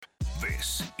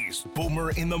This is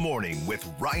Boomer in the Morning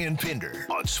with Ryan Pinder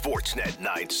on Sportsnet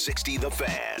 960 The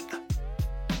Fan.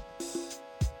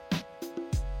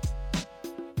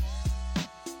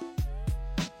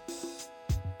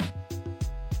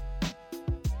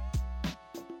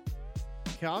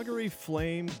 Calgary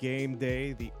Flame game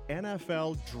day, the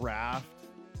NFL draft.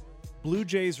 Blue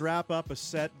Jays wrap up a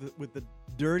set with the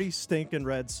dirty, stinking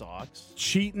Red Sox.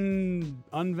 Cheating,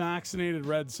 unvaccinated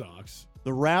Red Sox. The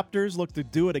Raptors look to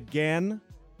do it again.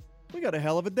 We got a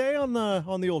hell of a day on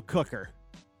the old cooker.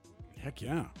 Heck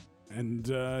yeah. And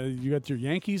you got your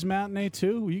Yankees matinee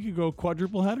too. You could go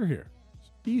quadruple header here.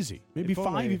 Easy. Maybe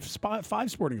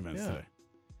five sporting events today.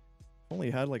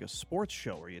 Only had like a sports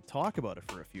show where you talk about it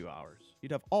for a few hours.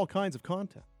 You'd have all kinds of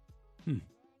content.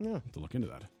 Yeah, have to look into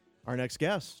that. Our next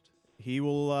guest, he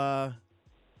will.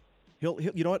 He'll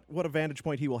you know what a vantage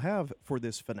point he will have for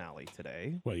this finale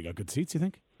today. Well, you got good seats, you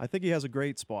think? I think he has a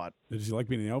great spot. Does he like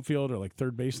being in the outfield or like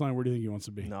third baseline? Where do you think he wants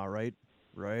to be? No,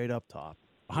 right up top.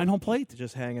 Behind home plate?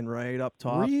 Just hanging right up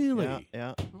top. Really?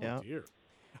 Yeah. Dear.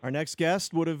 Our next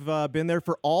guest would have been there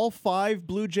for all 5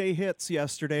 Blue Jay hits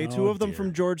yesterday. 2 of them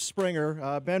from George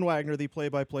Springer. Ben Wagner, the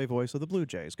play-by-play voice of the Blue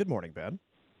Jays. Good morning, Ben.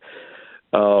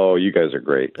 Oh, you guys are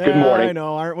great. Good morning. I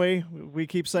know, aren't we? We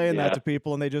keep saying that to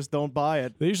people, and they just don't buy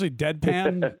it. They usually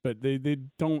deadpan, but they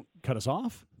don't cut us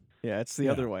off. Yeah, it's the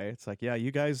other way. It's like,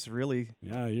 you guys really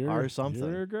are something.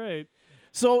 You're great.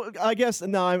 So I guess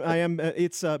I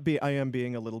am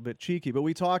being a little bit cheeky, but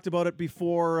we talked about it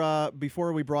before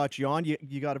we brought you on.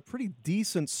 You got a pretty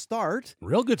decent start.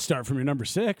 Real good start from your number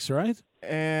 6, right?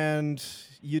 And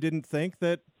you didn't think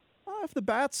that if the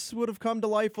bats would have come to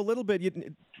life a little bit,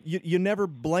 you never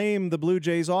blame the Blue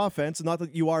Jays offense. Not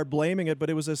that you are blaming it, but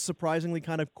it was a surprisingly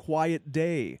kind of quiet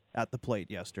day at the plate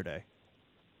yesterday.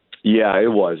 Yeah,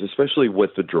 it was, especially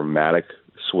with the dramatic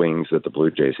swings that the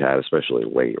Blue Jays had, especially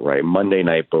late, right? Monday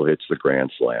night, Bo hits the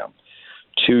grand slam.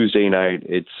 Tuesday night,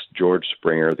 it's George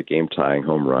Springer, the game-tying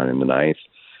home run in the 9th.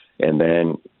 And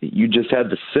then you just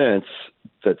had the sense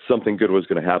that something good was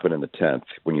going to happen in the 10th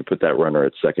when you put that runner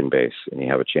at second base and you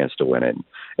have a chance to win it.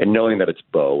 And knowing that it's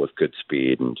Bo with good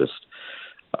speed and just,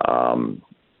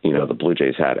 the Blue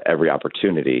Jays had every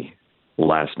opportunity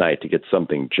last night to get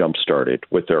something jump-started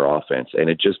with their offense, and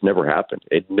it just never happened.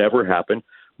 It never happened.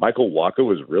 Michael Wacha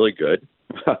was really good,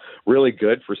 really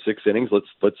good for 6 innings.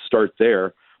 Let's start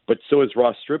there. But so is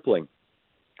Ross Stripling.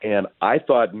 And I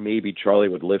thought maybe Charlie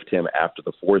would lift him after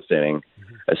the 4th inning,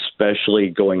 especially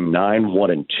going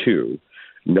 9-1-2,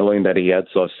 knowing that he had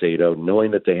Saucedo,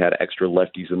 knowing that they had extra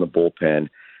lefties in the bullpen,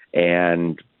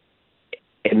 and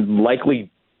likely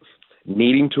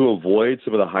needing to avoid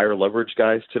some of the higher leverage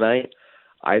guys tonight.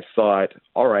 I thought,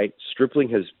 all right, Stripling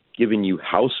has given you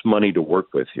house money to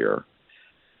work with here.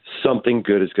 Something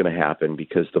good is going to happen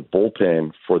because the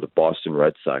bullpen for the Boston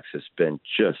Red Sox has been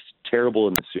just terrible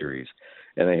in the series,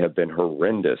 and they have been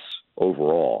horrendous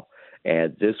overall.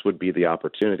 And this would be the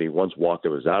opportunity, once Walker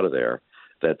was out of there,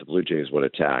 that the Blue Jays would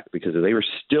attack because they were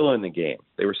still in the game.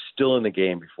 They were still in the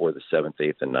game before the 7th,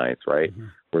 8th, and 9th, right,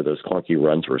 where those clunky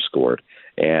runs were scored.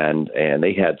 And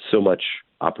they had so much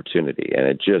opportunity, and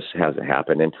it just hasn't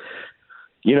happened. And,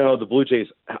 the Blue Jays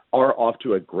are off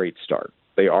to a great start.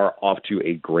 They are off to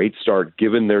a great start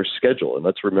given their schedule. And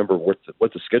let's remember what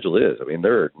the schedule is. I mean,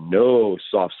 there are no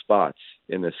soft spots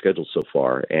in the schedule so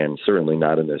far, and certainly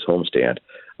not in this homestand.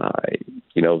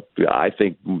 I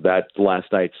think that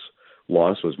last night's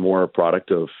loss was more a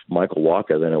product of Michael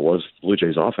Wacha than it was Blue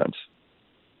Jays offense.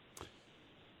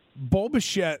 Bo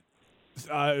Bichette,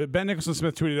 Ben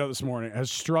Nicholson-Smith tweeted out this morning, has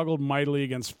struggled mightily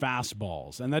against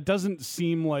fastballs. And that doesn't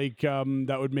seem like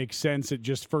that would make sense at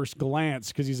just first glance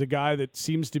because he's a guy that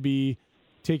seems to be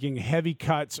taking heavy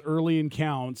cuts early in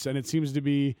counts. And it seems to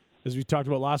be, as we talked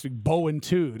about last week,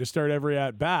 0-2 to start every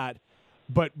at-bat.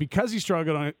 But because he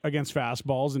struggled against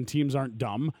fastballs and teams aren't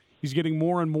dumb, he's getting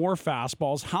more and more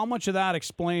fastballs. How much of that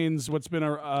explains what's been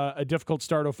a difficult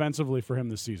start offensively for him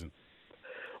this season?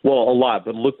 Well, a lot,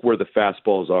 but look where the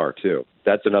fastballs are, too.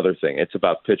 That's another thing. It's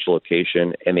about pitch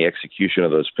location and the execution of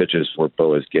those pitches where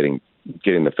Bo is getting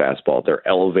the fastball. They're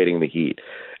elevating the heat,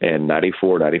 and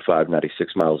 94, 95,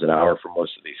 96 miles an hour for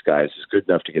most of these guys is good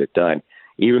enough to get it done.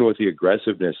 Even with the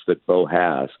aggressiveness that Bo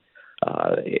has,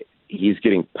 he's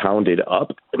getting pounded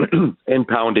up and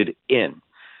pounded in.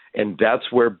 And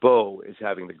that's where Bo is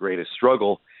having the greatest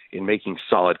struggle in making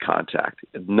solid contact.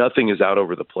 Nothing is out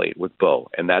over the plate with Bo,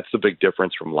 and that's the big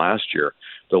difference from last year.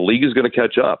 The league is going to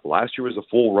catch up. Last year was a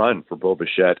full run for Bo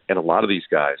Bichette and a lot of these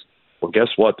guys. Well, guess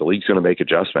what? The league's going to make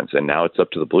adjustments, and now it's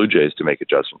up to the Blue Jays to make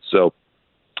adjustments. So,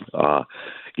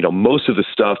 most of the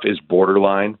stuff is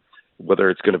borderline, whether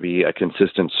it's going to be a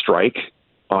consistent strike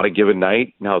on a given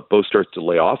night. Now, Bo starts to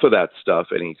lay off of that stuff,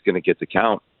 and he's going to get the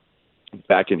count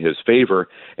back in his favor,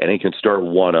 and he can start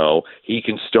 1-0. He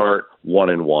can start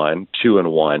 1-1,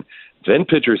 2-1. Then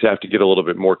pitchers have to get a little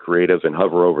bit more creative and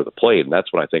hover over the plate, and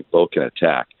that's when I think Bo can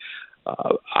attack.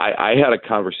 I had a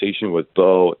conversation with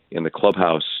Bo in the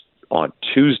clubhouse on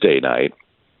Tuesday night,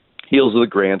 heels of the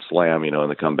grand slam, in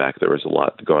the comeback. There was a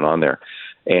lot going on there.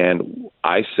 And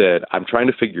I said, I'm trying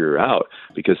to figure out,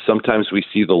 because sometimes we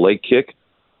see the leg kick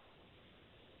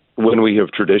when we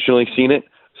have traditionally seen it.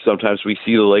 Sometimes we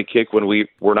see the leg kick when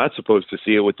we're not supposed to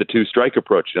see it with the two-strike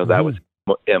approach. That was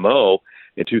MO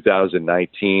in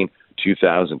 2019,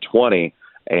 2020.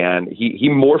 And he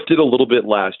morphed it a little bit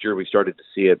last year. We started to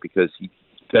see it because he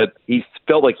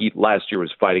felt like last year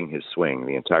was fighting his swing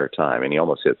the entire time, and he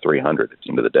almost hit 300 at the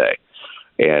end of the day.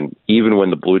 And even when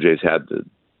the Blue Jays had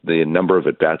the number of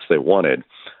at-bats they wanted,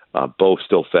 Bo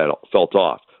still felt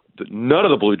off. None of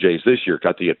the Blue Jays this year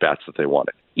got the at-bats that they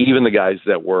wanted. Even the guys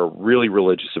that were really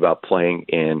religious about playing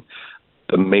in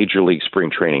the Major League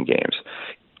spring training games,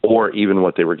 or even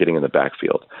what they were getting in the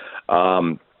backfield.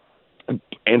 And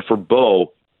for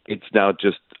Bo, it's now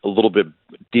just a little bit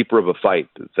deeper of a fight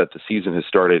that the season has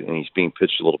started, and he's being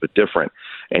pitched a little bit different.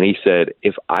 And he said,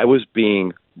 if I was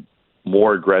being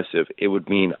more aggressive, it would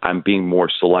mean I'm being more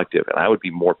selective, and I would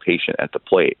be more patient at the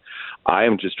plate. I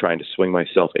am just trying to swing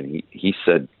myself. And he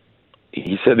said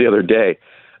the other day,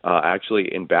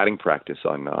 actually in batting practice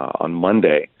on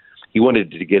Monday, he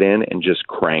wanted to get in and just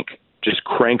crank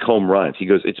home runs. He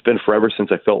goes, it's been forever since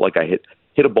I felt like I hit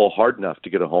a ball hard enough to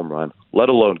get a home run, let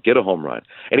alone get a home run.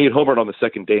 And he had homered on the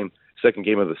second game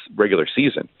of the regular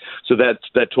season. So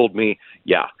that told me,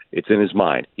 yeah, it's in his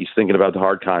mind. He's thinking about the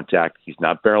hard contact. He's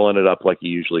not barreling it up like he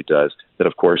usually does. Then,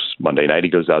 of course, Monday night he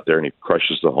goes out there and he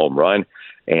crushes the home run,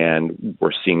 and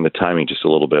we're seeing the timing just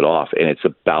a little bit off. And it's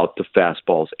about the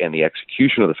fastballs and the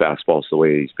execution of the fastballs, the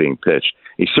way he's being pitched.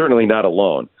 He's certainly not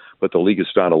alone, but the league has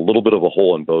found a little bit of a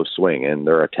hole in Bo's swing, and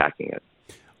they're attacking it.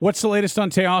 What's the latest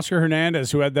on Teoscar Hernandez,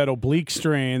 who had that oblique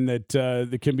strain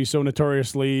that can be so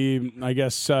notoriously, I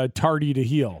guess, tardy to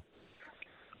heal?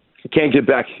 He can't get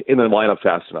back in the lineup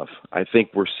fast enough. I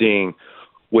think we're seeing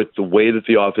with the way that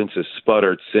the offense has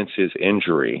sputtered since his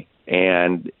injury,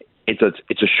 and it's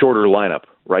a shorter lineup,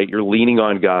 right? You're leaning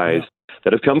on guys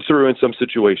that have come through in some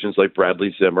situations like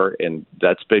Bradley Zimmer, and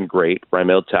that's been great,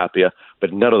 Raimel Tapia,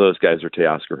 but none of those guys are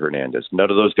Teoscar Hernandez.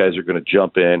 None of those guys are going to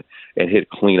jump in and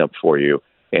hit cleanup for you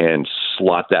and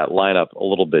slot that lineup a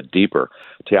little bit deeper.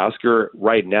 Teoscar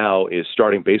right now is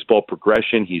starting baseball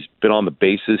progression. He's been on the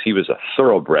bases. He was a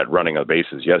thoroughbred running on the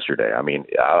bases yesterday. I mean,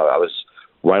 I was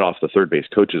right off the third base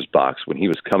coach's box when he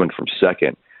was coming from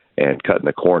second and cutting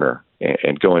the corner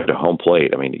and going to home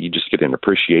plate. I mean, you just get an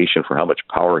appreciation for how much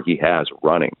power he has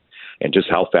running and just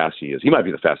how fast he is. He might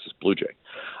be the fastest Blue Jay.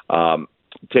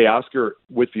 Teoscar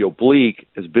with the oblique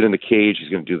has been in the cage. He's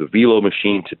going to do the velo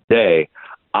machine today.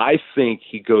 I think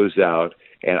he goes out,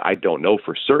 and I don't know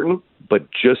for certain, but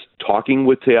just talking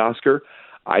with Teoscar,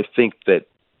 I think that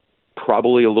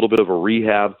probably a little bit of a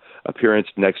rehab appearance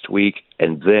next week,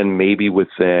 and then maybe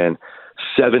within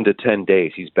 7 to 10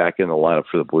 days, he's back in the lineup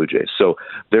for the Blue Jays. So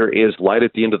there is light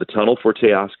at the end of the tunnel for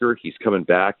Teoscar. He's coming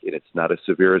back, and it's not as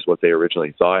severe as what they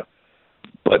originally thought.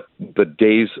 But the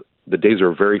days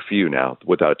are very few now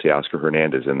without Teoscar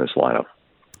Hernandez in this lineup.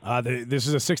 This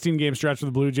is a 16-game stretch for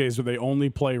the Blue Jays where they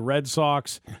only play Red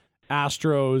Sox,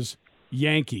 Astros,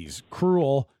 Yankees.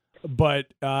 Cruel, but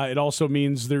it also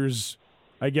means there's,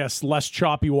 I guess, less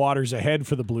choppy waters ahead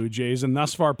for the Blue Jays, and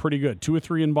thus far pretty good. 2 of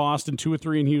 3 in Boston, 2 of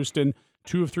 3 in Houston,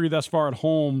 2 of 3 thus far at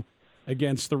home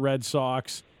against the Red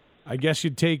Sox. I guess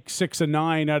you'd take 6 of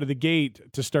 9 out of the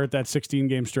gate to start that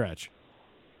 16-game stretch.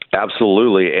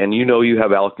 Absolutely, and you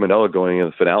have Alek Manoah going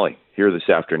into the finale here this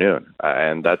afternoon,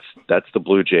 and that's the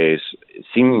Blue Jays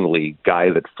seemingly guy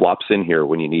that flops in here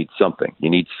when you need something. You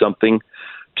need something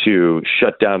to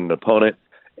shut down an opponent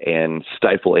and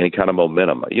stifle any kind of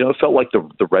momentum. It felt like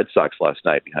the Red Sox last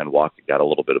night behind Walker got a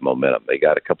little bit of momentum. They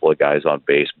got a couple of guys on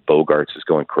base. Bogarts is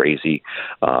going crazy.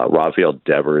 Rafael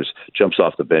Devers jumps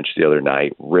off the bench the other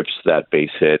night, rips that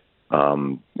base hit.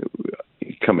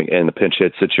 Coming in the pinch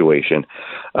hit situation,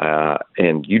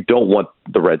 and you don't want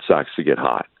the Red Sox to get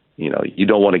hot. You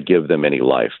don't want to give them any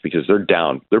life because they're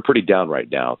down. They're pretty down right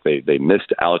now. They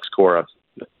missed Alex Cora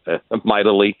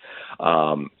mightily,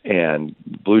 and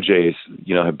Blue Jays,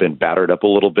 have been battered up a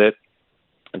little bit.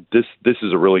 This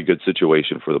is a really good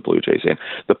situation for the Blue Jays, and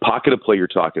the pocket of play you're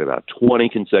talking about, 20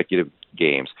 consecutive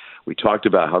games We talked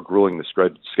about how grueling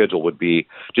the schedule would be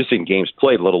just in games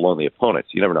played, let alone the opponents.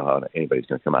 You never know how anybody's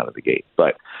going to come out of the gate.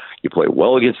 But you play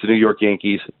well against the New York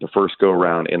Yankees, the first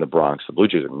go-around in the Bronx. The Blue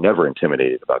Jays are never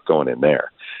intimidated about going in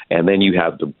there. And then you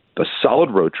have the solid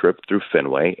road trip through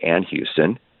Fenway and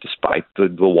Houston, despite the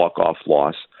walk-off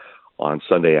loss on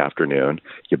Sunday afternoon.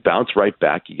 You bounce right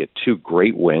back. You get 2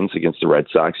 great wins against the Red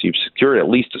Sox. You've secured at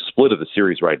least a split of the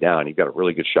series right now, and you've got a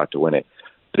really good shot to win it.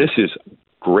 This is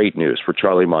great news for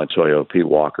Charlie Montoyo, Pete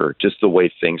Walker, just the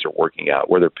way things are working out,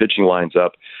 where their pitching lines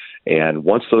up. And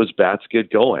once those bats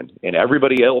get going, and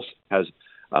everybody else has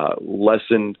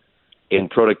lessened in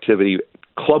productivity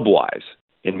club-wise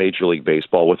in Major League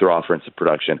Baseball with their offensive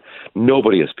production,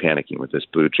 nobody is panicking with this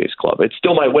Blue Jays club. It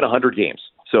still might win 100 games.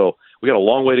 So we got a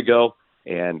long way to go,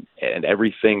 and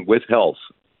everything with health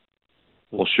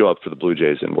will show up for the Blue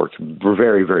Jays and work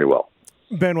very, very well.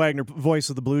 Ben Wagner, voice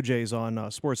of the Blue Jays on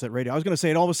Sportsnet Radio. I was going to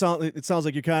say it sounds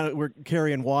like we're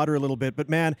carrying water a little bit, but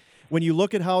man, when you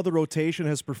look at how the rotation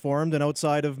has performed, and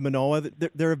outside of Manoah,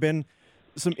 there have been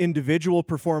some individual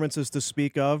performances to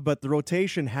speak of, but the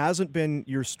rotation hasn't been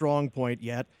your strong point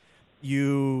yet.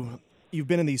 You've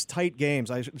been in these tight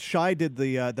games. Shai did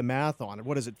the math on it.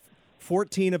 What is it?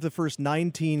 14 of the first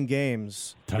 19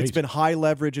 games. Tight. It's been high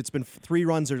leverage. It's been 3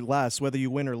 runs or less, whether you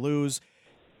win or lose.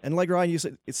 And like Ryan, you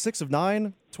said, it's 6 of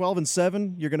 9, 12 and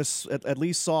 7. You're going to at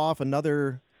least saw off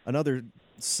another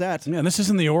set. Yeah, and this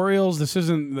isn't the Orioles. This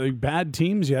isn't the bad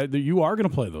teams yet. You are going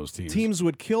to play those teams. Teams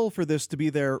would kill for this to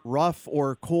be their rough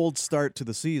or cold start to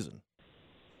the season.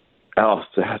 Oh,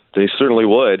 they certainly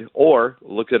would. Or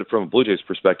look at it from a Blue Jays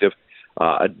perspective,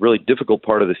 a really difficult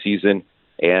part of the season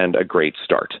and a great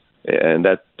start. And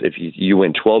that if you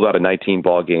win 12 out of 19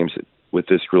 ball games with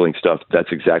this grueling stuff,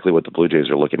 that's exactly what the Blue Jays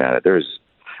are looking at. There's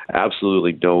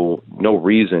absolutely no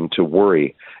reason to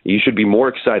worry. You should be more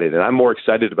excited, and I'm more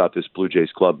excited about this Blue Jays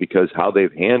club because how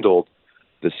they've handled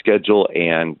the schedule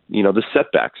and, the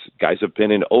setbacks. Guys have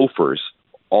been in offers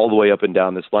all the way up and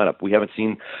down this lineup. We haven't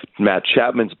seen Matt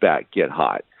Chapman's bat get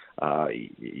hot.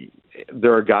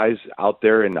 There are guys out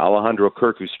there in Alejandro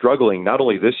Kirk who's struggling not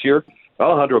only this year.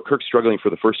 Alejandro Kirk's struggling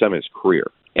for the first time in his career,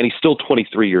 and he's still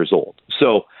 23 years old.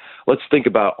 So let's think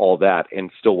about all that and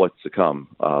still what's to come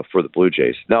for the Blue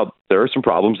Jays. Now, there are some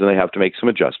problems, and they have to make some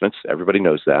adjustments. Everybody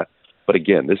knows that. But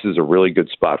again, this is a really good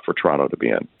spot for Toronto to be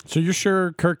in. So you're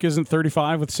sure Kirk isn't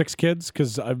 35 with 6 kids?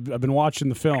 Because I've been watching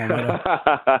the film.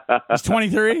 He's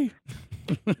 23?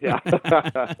 Yeah.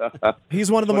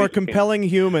 He's one of the more compelling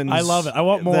humans. I love it. I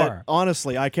want more.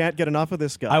 Honestly, I can't get enough of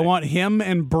this guy. I want him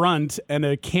and Brunt and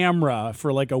a camera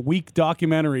for like a week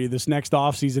documentary this next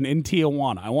offseason in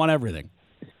Tijuana. I want everything.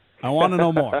 I want to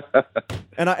know more.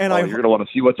 You're going to want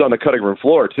to see what's on the cutting room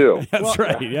floor, too. That's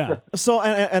right, yeah. So,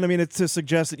 and I mean, it's to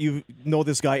suggest that you know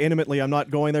this guy intimately. I'm not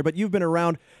going there, but you've been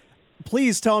around.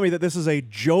 Please tell me that this is a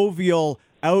jovial,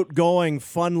 outgoing,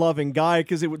 fun-loving guy,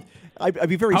 because I'd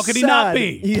be very sad. How could he not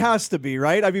be? He has to be,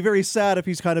 right? I'd be very sad if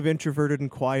he's kind of introverted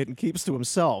and quiet and keeps to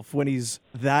himself when he's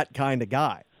that kind of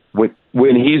guy.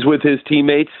 When he's with his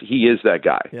teammates, he is that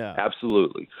guy. Yeah.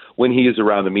 Absolutely. When he is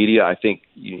around the media, I think,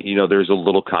 there's a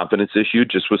little confidence issue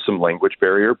just with some language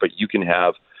barrier, but you can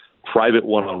have private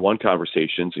one-on-one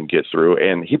conversations and get through.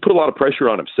 And he put a lot of pressure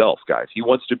on himself, guys. He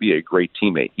wants to be a great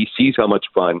teammate. He sees how much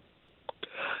fun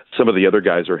some of the other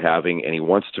guys are having, and he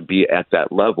wants to be at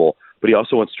that level, but he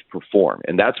also wants to perform.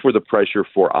 And that's where the pressure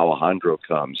for Alejandro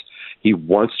comes. He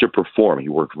wants to perform. He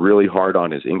worked really hard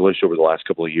on his English over the last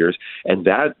couple of years, and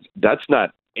that's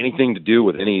not anything to do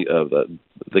with any of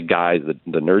the guys,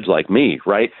 the nerds like me,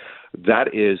 right?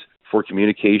 That is for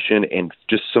communication and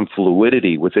just some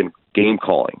fluidity within game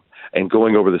calling and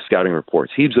going over the scouting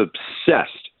reports. He's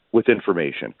obsessed with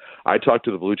information. I talk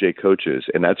to the Blue Jay coaches,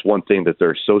 and that's one thing that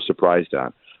they're so surprised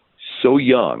on. So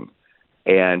young,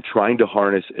 and trying to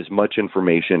harness as much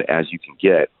information as you can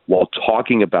get while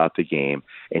talking about the game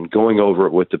and going over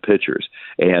it with the pitchers.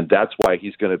 And that's why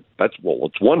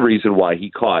it's one reason why he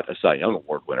caught a Cy Young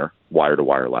Award winner wire to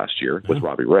wire last year with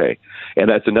Robbie Ray. And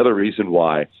that's another reason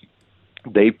why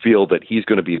they feel that he's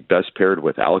going to be best paired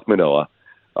with Alek Manoah,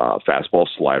 fastball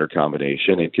slider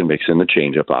combination. It can mix in the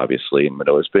changeup, obviously, and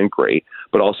Manoah's been great,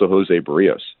 but also Jose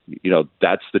Barrios.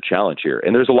 That's the challenge here.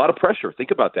 And there's a lot of pressure. Think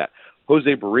about that.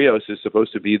 Jose Barrios is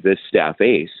supposed to be this staff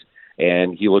ace,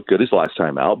 and he looked good his last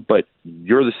time out, but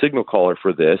you're the signal caller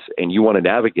for this, and you want to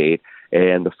navigate,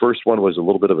 and the first one was a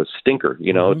little bit of a stinker.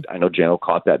 I know Jano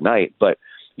caught that night, but,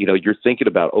 you're thinking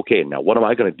about, okay, now what am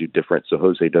I going to do different so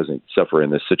Jose doesn't suffer in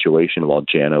this situation while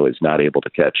Jano is not able to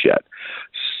catch yet?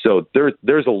 So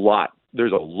there's a lot.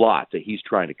 There's a lot that he's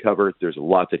trying to cover. There's a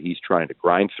lot that he's trying to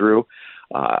grind through.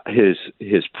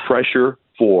 His pressure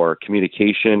for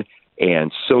communication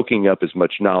and soaking up as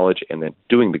much knowledge, and then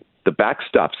doing the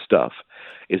backstop stuff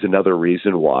is another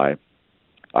reason why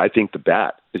I think the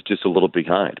bat is just a little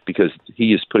behind, because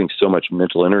he is putting so much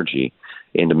mental energy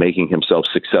into making himself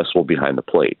successful behind the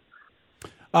plate.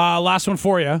 Last one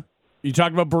for you. You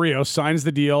talked about Barrios, signs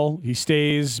the deal. He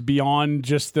stays beyond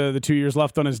just the 2 years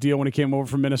left on his deal when he came over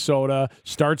from Minnesota.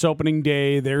 Starts opening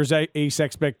day. There's ace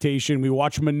expectation. We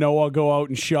watch Manoah go out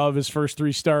and shove his first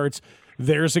 3 starts.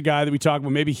 There's a guy that we talk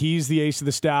about. Maybe he's the ace of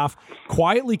the staff.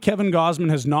 Quietly, Kevin Gausman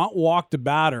has not walked a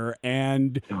batter,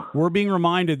 and we're being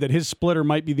reminded that his splitter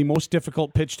might be the most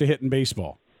difficult pitch to hit in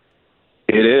baseball.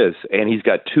 It is, and he's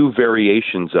got 2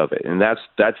 variations of it, and that's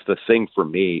the thing for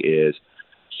me is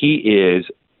he is.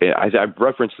 I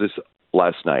referenced this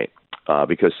last night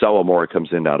because Sawamura comes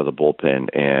in out of the bullpen,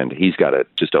 and he's got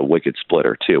just a wicked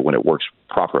splitter too when it works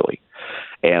properly.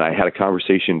 And I had a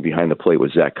conversation behind the plate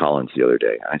with Zach Collins the other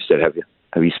day. I said,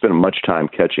 have you spent much time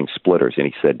catching splitters? And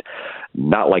he said,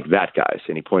 not like that, guys.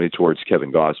 And he pointed towards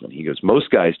Kevin Gausman. He goes,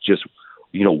 most guys just,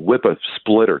 whip a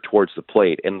splitter towards the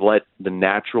plate and let the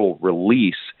natural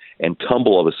release and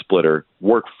tumble of a splitter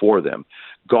work for them.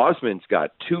 Gausman's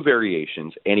got 2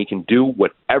 variations, and he can do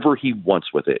whatever he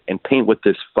wants with it and paint with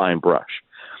this fine brush.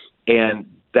 And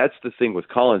that's the thing with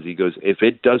Collins. He goes, if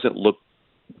it doesn't look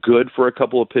good for a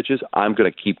couple of pitches, I'm going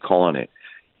to keep calling it.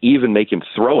 Even make him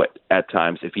throw it at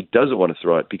times if he doesn't want to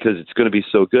throw it, because it's going to be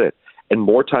so good. And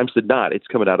more times than not, it's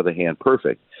coming out of the hand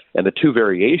perfect. And the 2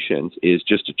 variations is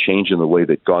just a change in the way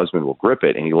that Gausman will grip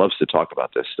it, and he loves to talk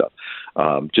about this stuff,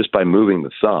 just by moving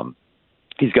the thumb.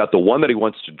 He's got the one that he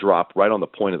wants to drop right on the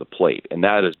point of the plate, and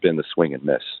that has been the swing and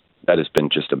miss. That has been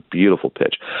just a beautiful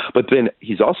pitch. But then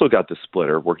he's also got the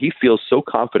splitter where he feels so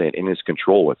confident in his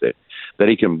control with it that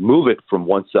he can move it from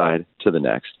one side to the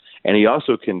next, and he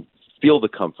also can feel the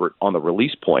comfort on the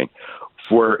release point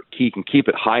where he can keep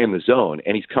it high in the zone,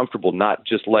 and he's comfortable not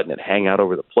just letting it hang out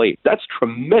over the plate. That's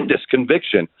tremendous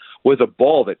conviction with a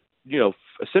ball that,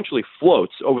 essentially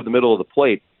floats over the middle of the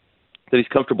plate, that he's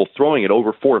comfortable throwing it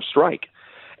over for a strike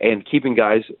and keeping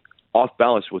guys off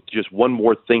balance with just one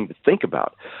more thing to think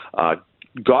about.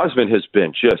 Gausman has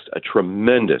been just a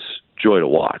tremendous joy to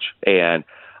watch. And,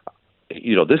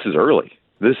 this is early.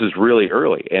 This is really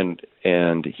early.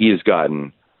 And he has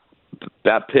gotten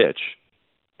that pitch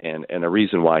and a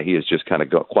reason why he is just kind of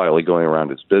quietly going around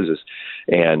his business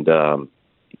and,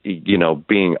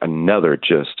 being another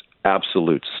just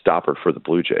absolute stopper for the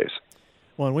Blue Jays.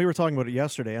 Well, and we were talking about it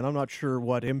yesterday, and I'm not sure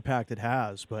what impact it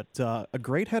has, but a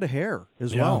great head of hair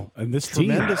as well. And this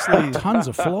team, tons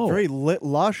of flow. Very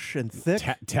lush and thick.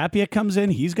 Tapia comes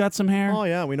in. He's got some hair. Oh,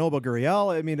 yeah. We know about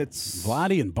Gurriel. I mean, it's...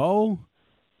 Vladdy and Bo.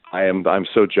 I'm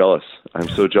so jealous. I'm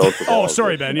so jealous of all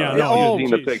sorry, this. Ben. Yeah,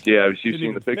 you've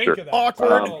seen the picture.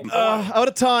 Awkward. Out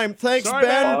of time. Thanks, sorry,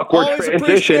 Ben. Awkward always transition,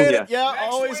 appreciate it. yeah.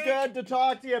 Always good to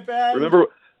talk to you, Ben.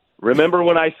 Remember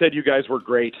when I said you guys were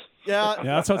great? Yeah,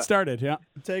 that's how it started. Yeah.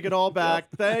 Take it all back.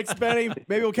 Thanks, Benny.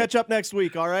 Maybe we'll catch up next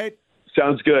week, all right?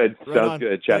 Sounds good. Right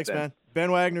good. Thanks, then. man.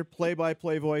 Ben Wagner,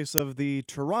 play-by-play voice of the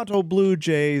Toronto Blue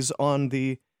Jays on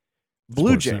the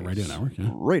Blue Jays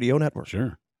Radio Network.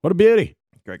 Sure. What a beauty.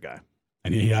 Great guy.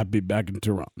 And he had to be back in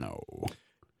Toronto.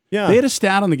 Yeah. They had a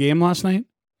stat on the game last night.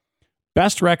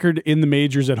 Best record in the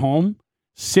majors at home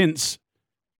since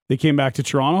they came back to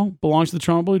Toronto belongs to the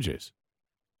Toronto Blue Jays.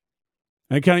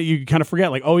 And you kind of forget,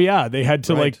 they had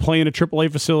to play in a AAA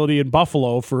facility in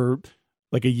Buffalo for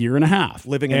like a year and a half,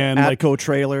 living in Atco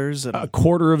trailers, and a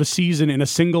quarter of a season in a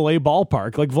single A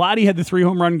ballpark. Like Vladdy had the 3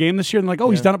 home run game this year, and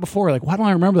he's done it before. Like, why don't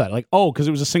I remember that? Because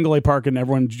it was a single A park, and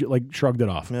everyone shrugged it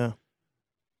off. Yeah,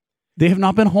 they have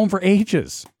not been home for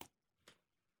ages.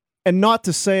 And not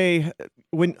to say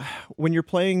when you're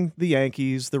playing the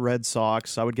Yankees, the Red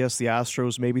Sox, I would guess the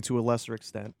Astros, maybe to a lesser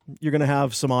extent, you're going to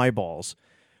have some eyeballs.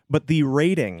 But the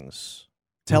ratings,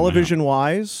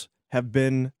 television-wise, have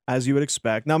been as you would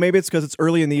expect. Now, maybe it's because it's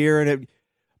early in the year,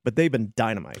 but they've been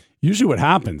dynamite. Usually what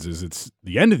happens is it's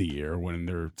the end of the year when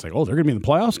it's like, they're going to be in the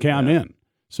playoffs? Okay, I'm in.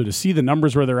 So to see the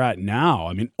numbers where they're at now,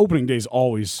 I mean, opening day is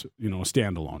always, a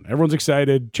standalone. Everyone's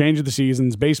excited, change of the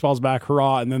seasons, baseball's back,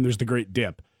 hurrah, and then there's the great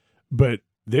dip. But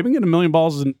they've been getting 1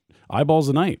 million eyeballs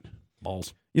a night.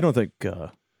 Balls. You don't think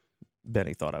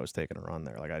Benny thought I was taking a run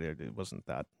there? It wasn't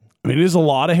that. I mean, it is a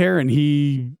lot of hair, and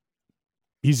he's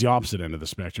the opposite end of the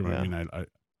spectrum. Yeah. I mean, I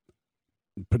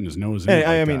putting his nose in.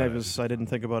 I didn't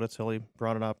think about it till he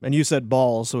brought it up, and you said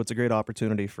balls, so it's a great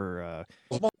opportunity for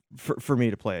me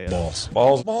to play. Balls.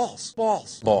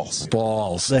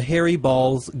 The Harry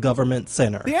Balls Government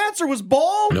Center. The answer was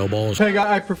balls. No balls. Hey,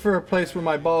 I prefer a place where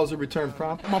my balls are returned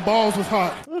prompt. My balls was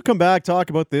hot. We'll come back,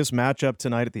 talk about this matchup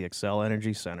tonight at the Xcel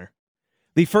Energy Center.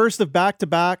 The first of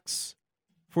back-to-backs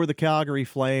for the Calgary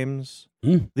Flames.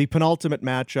 The penultimate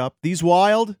matchup. These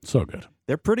Wild, So good.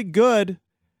 they're pretty good.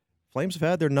 Flames have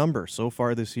had their number so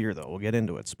far this year, though. We'll get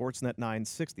into it. Sportsnet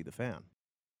 960, The Fan.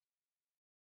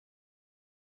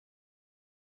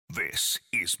 This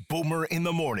is Boomer in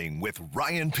the Morning with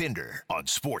Ryan Pinder on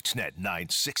Sportsnet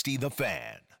 960 The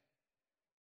Fan.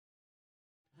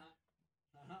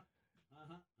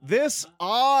 This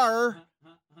hour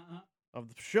of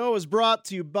the show is brought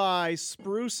to you by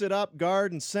Spruce It Up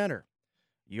Garden Center,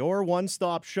 your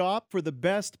one-stop shop for the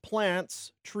best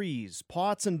plants, trees,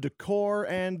 pots and decor,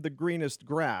 and the greenest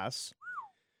grass.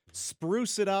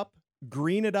 Spruce it up,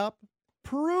 green it up,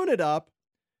 prune it up.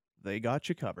 They got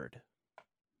you covered.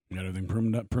 You got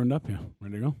everything pruned up, yeah.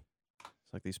 Ready to go?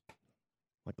 It's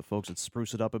like the folks at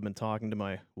Spruce It Up have been talking to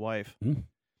my wife.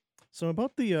 So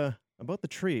about the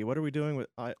tree, what are we doing with?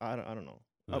 I don't know.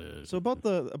 So about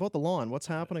the lawn, what's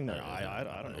happening there?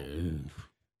 I don't know.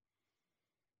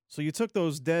 So you took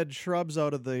those dead shrubs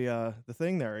out of the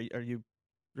thing there. Are you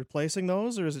replacing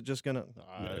those, or is it just gonna?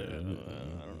 I don't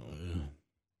know.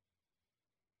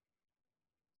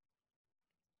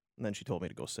 And then she told me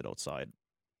to go sit outside.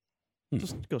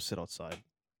 Just go sit outside.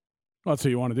 Well, that's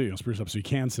what you want to do. You'll spruce up so you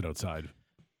can sit outside.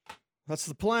 That's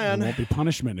the There plan. won't be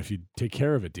punishment if you take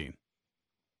care of it, Dean.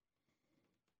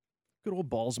 Good old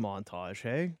balls montage,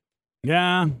 hey?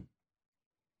 Yeah.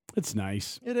 It's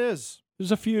nice. It is.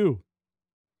 There's a few.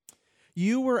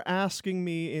 You were asking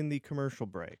me in the commercial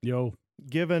break, Yo.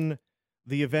 given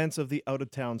the events of the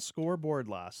out-of-town scoreboard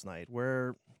last night,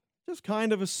 where just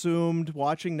kind of assumed,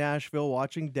 watching Nashville,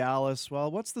 watching Dallas,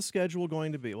 well, what's the schedule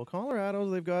going to be? Well, Colorado,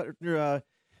 they've got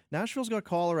Nashville's got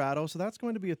Colorado, so that's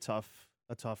going to be a tough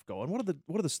go. And what do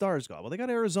the Stars got? Well, they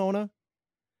got Arizona,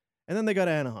 and then they got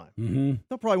Anaheim. Mm-hmm.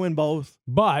 They'll probably win both.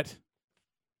 But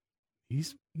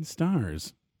these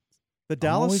Stars The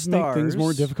Dallas always Stars make things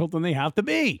more difficult than they have to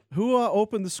be. Who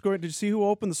opened the score? Did you see who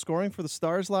opened the scoring for the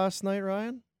Stars last night,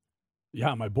 Ryan?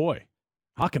 Yeah, my boy.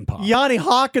 Hakanpää. Yanni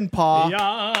Hakanpää.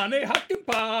 Yanni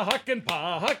Hakanpää,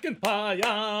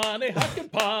 Yanni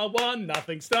Hakanpää,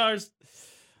 1-0 Stars.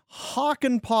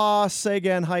 Hakanpää,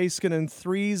 Sagan, Heiskanen,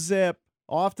 3-zip.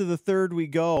 Off to the third we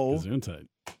go. Gesundheit.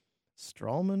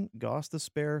 Strawman,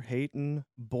 Gostisbehere, Hayton,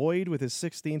 Boyd with his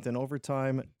 16th in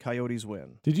overtime. Coyotes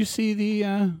win. Did you see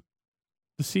the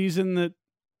season that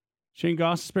Shane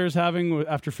Gostisbehere's having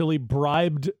after Philly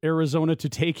bribed Arizona to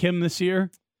take him this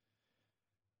year?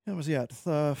 That was,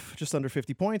 just under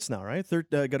 50 points now, right?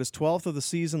 Got his 12th of the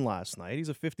season last night. He's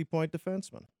a 50-point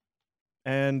defenseman.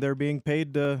 And they're being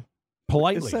paid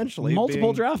politely. Essentially.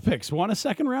 Multiple draft picks. Won a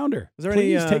second rounder. Is there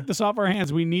Please any, take this off our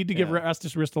hands. We need to give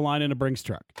Rastus Ristolainen a Brinks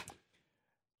truck.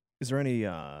 Is there any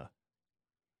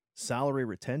salary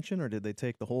retention, or did they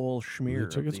take the whole schmear?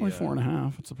 It's only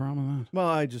 4.5. What's the problem with that?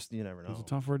 Well, you never know. It's a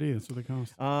top 4D. That's what they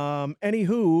cost.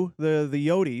 Anywho, the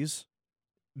Yotes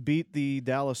beat the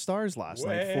Dallas Stars last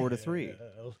night 4-3.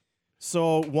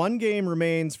 So one game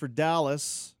remains for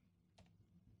Dallas.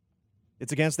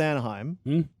 It's against Anaheim.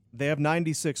 They have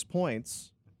 96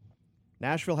 points.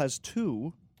 Nashville has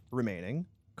 2 remaining,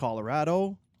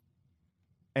 Colorado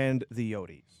and the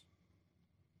Yotes.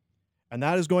 And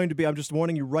that is going to be, I'm just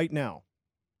warning you right now,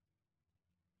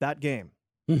 that game.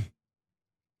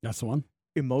 That's the one.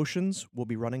 Emotions will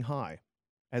be running high,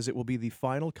 as it will be the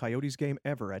final Coyotes game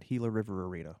ever at Gila River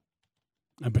Arena.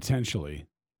 And potentially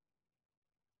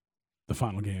the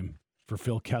final game for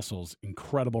Phil Kessel's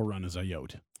incredible run as a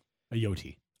Yote.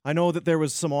 I know that there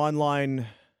was some online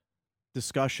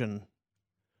discussion.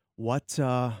 What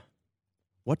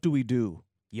do we do,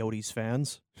 Yotes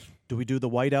fans? Do we do the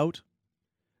whiteout?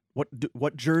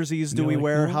 What jerseys do we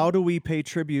wear? How do we pay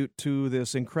tribute to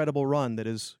this incredible run that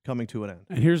is coming to an end?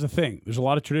 And here's the thing. There's a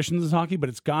lot of traditions in hockey, but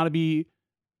it's got to be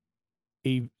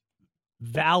a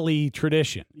Valley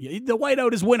tradition. The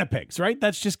whiteout is Winnipeg's, right?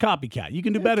 That's just copycat. You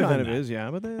can do better than that. Kind of is,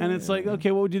 yeah. But and it's like,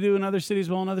 okay, what would you do in other cities?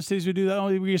 Well, in other cities we do that. Oh,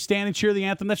 we stand and cheer the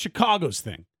anthem. That's Chicago's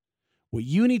thing. What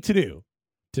you need to do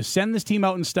to send this team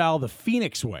out in style the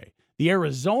Phoenix way, the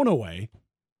Arizona way,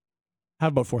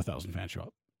 have about 4,000 fans show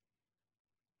up.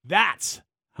 That's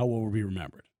how we'll be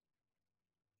remembered.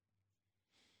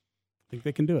 I think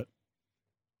they can do it.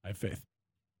 I have faith.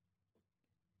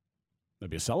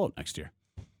 There'll be a sellout next year.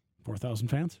 4,000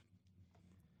 fans.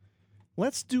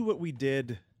 Let's do what we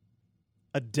did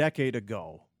a decade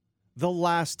ago, the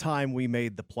last time we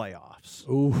made the playoffs.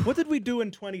 Ooh. What did we do in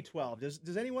 2012?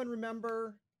 Does anyone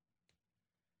remember?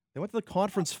 They went to the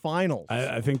conference finals.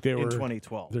 I think they were in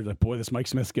 2012. They're like, boy, this Mike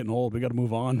Smith's getting old. We got to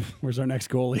move on. Where's our next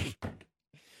goalie?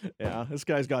 Yeah, this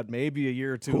guy's got maybe a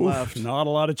year or two left. Not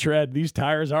a lot of tread. These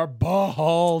tires are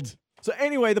bald. So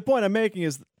anyway, the point I'm making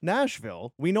is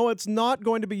Nashville, we know it's not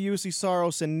going to be UC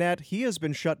Saros in net. He has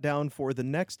been shut down for the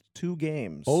next 2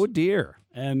 games. Oh, dear.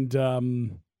 And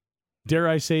dare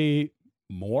I say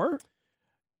more?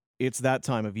 It's that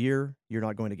time of year. You're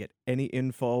not going to get any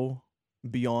info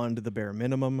beyond the bare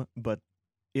minimum, but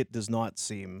it does not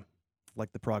seem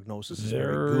like the prognosis is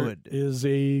very good. There is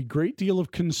a great deal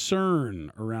of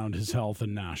concern around his health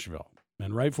in Nashville,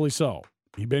 and rightfully so.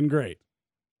 He's been great.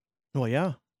 Well,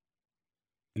 yeah.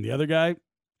 And the other guy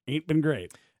ain't been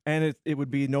great. And it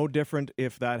would be no different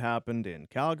if that happened in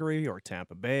Calgary or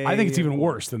Tampa Bay. I think it's even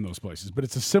worse than those places, but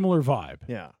it's a similar vibe.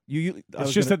 Yeah.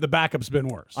 It's just that the backup's been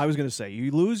worse. I was going to say,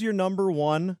 you lose your number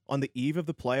 1 on the eve of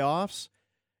the playoffs,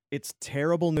 it's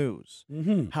terrible news.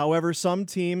 Mm-hmm. However, some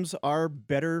teams are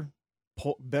better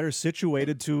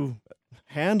situated to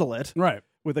handle it Right.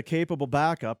 with a capable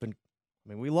backup. And I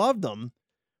mean, we loved them,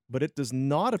 but it does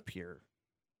not appear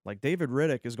like David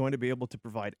Riddick is going to be able to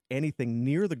provide anything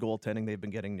near the goaltending they've been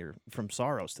getting from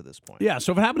Saros to this point. Yeah,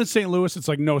 so if it happened in St. Louis, it's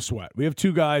like no sweat. We have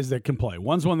 2 guys that can play.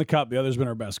 One's won the Cup, the other's been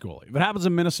our best goalie. If it happens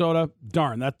in Minnesota,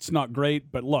 darn, that's not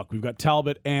great. But look, we've got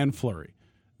Talbot and Fleury.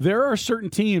 There are certain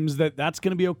teams that's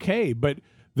going to be okay, but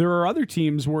there are other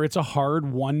teams where it's a hard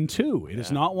 1-2. It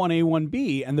is not 1A,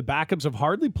 1B, and the backups have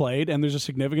hardly played, and there's a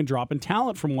significant drop in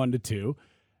talent from 1 to 2.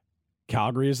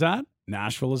 Calgary is that.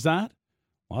 Nashville is that.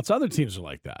 Lots of other teams are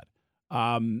like that.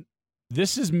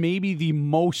 This is maybe the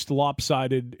most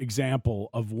lopsided example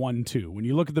of 1-2. When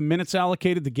you look at the minutes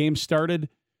allocated, the game started,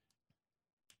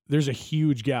 there's a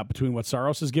huge gap between what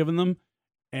Saros has given them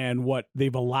and what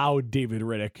they've allowed David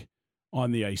Riddick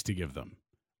on the ice to give them.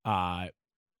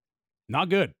 Not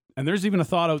good. And there's even a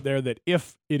thought out there that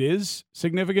if it is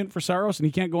significant for Saros and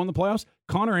he can't go in the playoffs,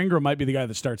 Connor Ingram might be the guy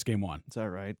that starts game 1. Is that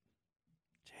right?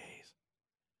 Jeez.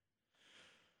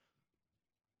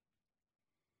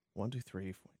 1, 2,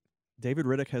 3, 4. David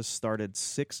Riddick has started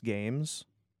 6 games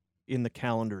in the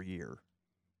calendar year.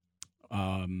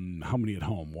 How many at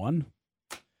home?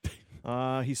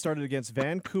 1? He started against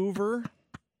Vancouver.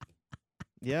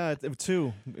 Yeah,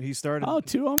 2. He started. Oh,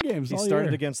 2 home games. He all started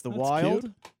year. against the That's Wild.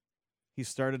 cute. He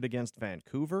started against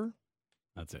Vancouver,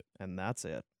 That's it. and that's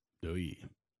it. Oy.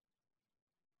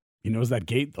 He knows that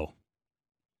gate, though.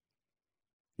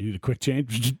 You need a quick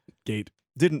change? Gate.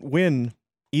 Didn't win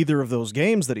either of those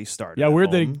games that he started. Yeah, at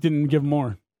weird that he home. didn't give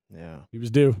more. Yeah. He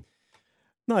was due.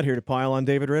 Not here to pile on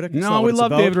David Riddick. It's No, not what we it's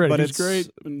love about, David Riddick. but He's it's great.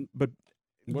 But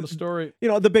What a story. you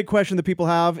know, the big question that people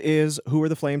have is who are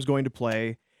the Flames going to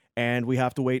play, and we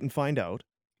have to wait and find out.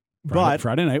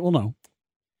 Friday night, we'll know.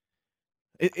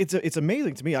 It's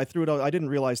amazing to me. I threw it out. I didn't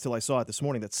realize till I saw it this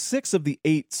morning that 6 of the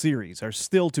 8 series are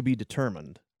still to be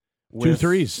determined. 2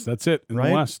 threes. That's it in right?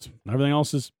 the West. Everything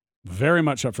else is very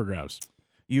much up for grabs.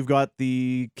 You've got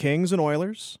the Kings and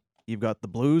Oilers. You've got the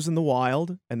Blues and the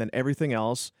Wild, and then everything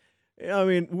else. I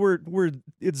mean,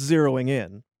 it's zeroing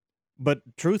in, but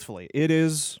truthfully, it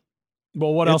is.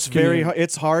 Well, what else?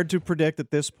 It's hard to predict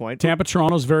at this point. Tampa,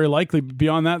 Toronto's very likely.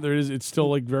 Beyond that, it's still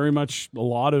like very much a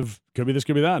lot of could be this,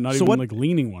 could be that. Not even like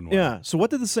leaning one way. Yeah. So what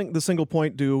did the single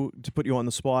point do to put you on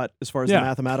the spot as far as the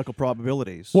mathematical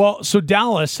probabilities? Well, so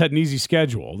Dallas had an easy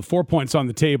schedule. The 4 points on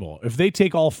the table. If they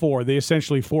take all 4, they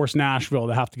essentially force Nashville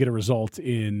to have to get a result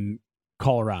in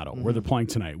Colorado, where they're playing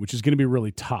tonight, which is going to be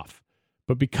really tough.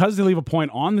 But because they leave a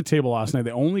point on the table last night,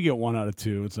 they only get 1 out of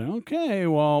 2. It's like, okay,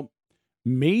 well,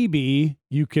 maybe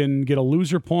you can get a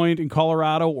loser point in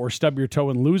Colorado or stub your toe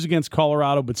and lose against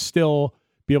Colorado, but still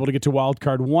be able to get to wild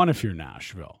card 1 if you're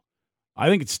Nashville. I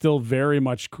think it's still very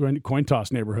much coin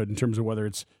toss neighborhood in terms of whether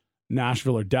it's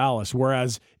Nashville or Dallas.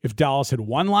 Whereas if Dallas had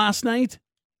won last night,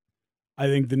 I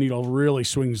think the needle really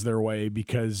swings their way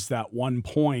because that 1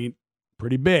 point,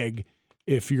 pretty big,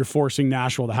 if you're forcing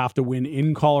Nashville to have to win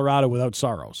in Colorado without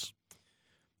Saros.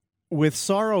 With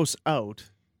Saros out,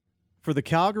 for the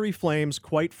Calgary Flames,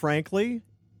 quite frankly,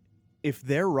 if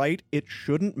they're right, it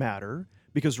shouldn't matter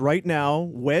because right now,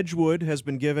 Wedgwood has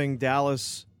been giving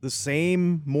Dallas the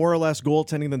same, more or less,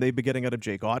 goaltending than they've been getting out of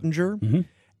Jake Ottinger. Mm-hmm.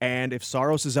 And if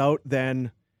Saros is out,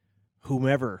 then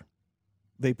whomever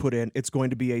they put in, it's going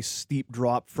to be a steep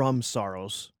drop from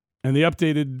Saros. And the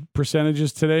updated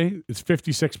percentages today, it's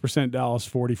 56% Dallas,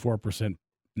 44%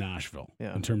 Nashville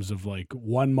in terms of like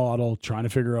one model trying to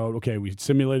figure out, okay, we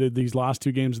simulated these last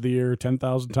 2 games of the year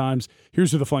 10,000 times.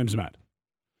 Here's who the Flames met.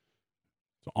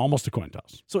 So almost a coin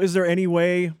toss. So is there any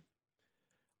way,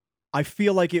 I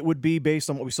feel like it would be based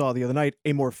on what we saw the other night,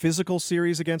 a more physical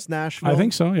series against Nashville? I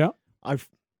think so, yeah. I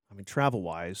mean,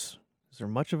 travel-wise, is there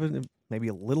much of it? Maybe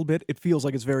a little bit. It feels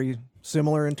like it's very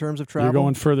similar in terms of travel. You're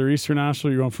going further east for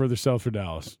Nashville, you're going further south for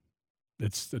Dallas.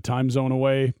 It's a time zone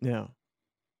away. Yeah.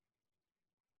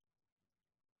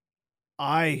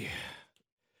 I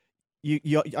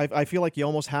feel like you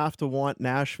almost have to want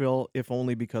Nashville, if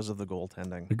only because of the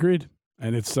goaltending. Agreed.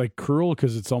 And it's like cruel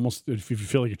because it's almost, if you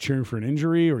feel like you're cheering for an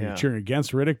injury or you're cheering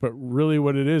against Rittich, but really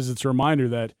what it is, it's a reminder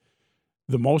that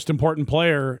the most important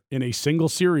player in a single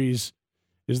series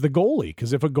is the goalie.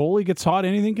 Because if a goalie gets hot,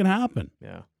 anything can happen.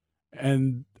 Yeah.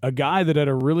 And a guy that had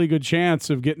a really good chance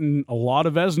of getting a lot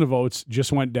of Vezina votes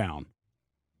just went down.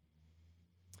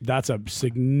 That's a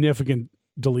significant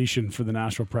deletion for the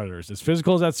Nashville Predators. As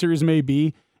physical as that series may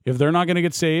be, if they're not going to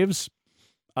get saves,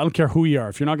 I don't care who you are.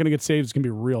 If you're not going to get saves, it's going to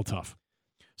be real tough.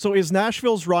 So is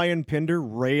Nashville's Ryan Pinder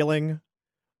railing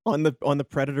on the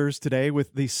Predators today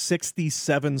with the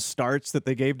 67 starts that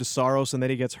they gave to Saros, and then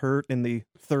he gets hurt in the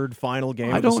third final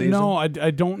game of the season?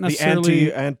 I don't necessarily.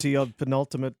 The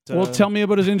penultimate. Well, tell me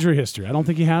about his injury history. I don't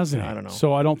think he has any. I don't know.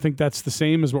 So I don't think that's the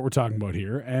same as what we're talking about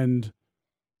here. And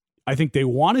I think they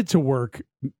wanted to work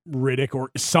Rittich or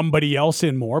somebody else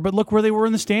in more, but look where they were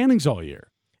in the standings all year.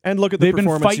 And look at the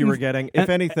performance you were getting. If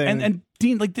anything, and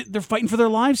Dean, like they're fighting for their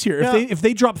lives here. If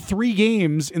they drop 3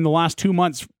 games in the last 2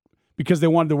 months because they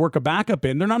wanted to work a backup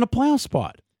in, they're not in a playoff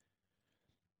spot.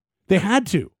 They had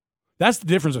to. That's the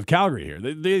difference with Calgary here.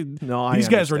 These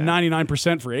guys were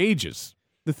 99% for ages.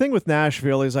 The thing with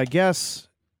Nashville is, I guess,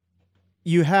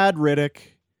 you had Rittich.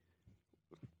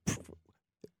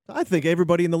 I think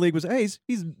everybody in the league was, hey,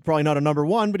 he's probably not a number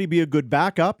one, but he'd be a good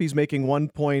backup. He's making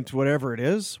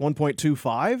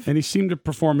 1.25. And he seemed to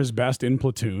perform his best in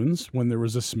platoons when there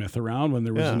was a Smith around, when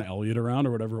there was an Elliott around,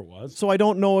 or whatever it was. So I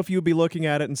don't know if you'd be looking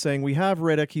at it and saying, we have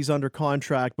Rittich, he's under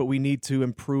contract, but we need to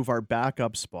improve our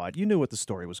backup spot. You knew what the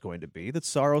story was going to be, that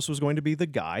Saros was going to be the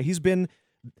guy. He's been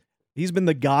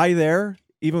the guy there,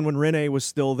 even when Rinne was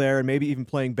still there, and maybe even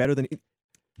playing better than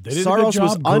Saros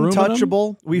was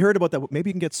untouchable. We heard about that.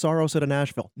 Maybe you can get Saros out of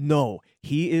Nashville. No,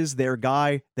 he is their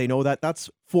guy. They know that.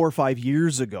 That's 4 or 5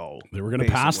 years ago. They were going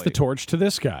to pass the torch to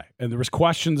this guy. And there was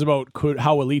questions about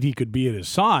how elite he could be at his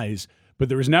size, but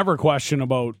there was never a question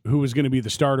about who was going to be the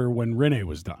starter when Rinne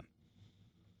was done.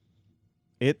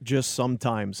 It just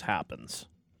sometimes happens.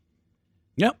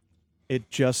 Yep.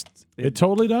 It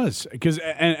totally does. Because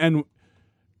and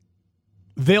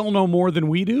they'll know more than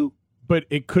we do. But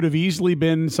it could have easily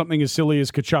been something as silly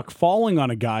as Tkachuk falling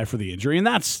on a guy for the injury, and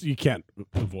you can't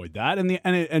avoid that.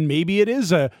 And maybe it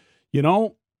is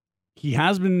he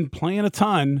has been playing a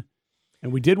ton,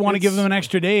 and we did want to give them an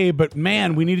extra day. But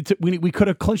man, we could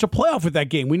have clinched a playoff with that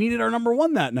game. We needed our number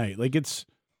one that night. Like it's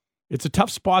a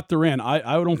tough spot they're in.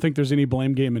 I don't think there's any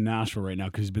blame game in Nashville right now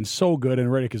because he's been so good and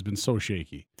Rittich has been so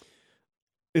shaky.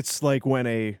 It's like when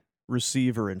a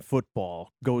receiver in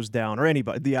football goes down, or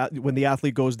anybody, when the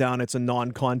athlete goes down, it's a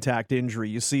non-contact injury.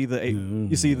 You see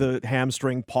the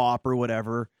hamstring pop or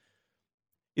whatever.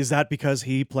 Is that because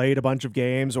he played a bunch of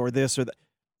games or this or that?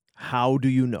 How do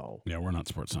you know? Yeah, we're not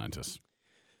sports scientists.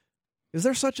 Is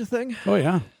there such a thing? Oh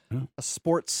yeah. A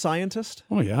sports scientist?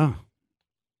 Oh yeah.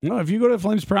 No, if you go to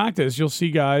Flames practice, you'll see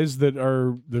guys that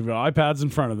they've got iPads in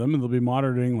front of them, and they'll be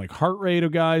monitoring like heart rate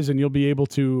of guys, and you'll be able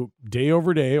to day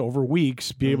over day, over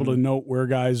weeks, be able to note where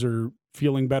guys are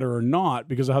feeling better or not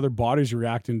because of how their bodies are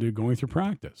reacting to going through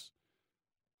practice.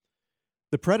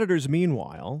 The Predators,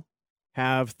 meanwhile,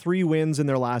 have 3 wins in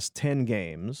their last 10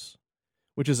 games,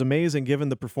 which is amazing given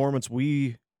the performance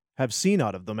we have seen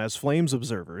out of them as Flames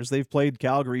observers. They've played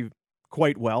Calgary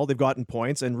quite well. They've gotten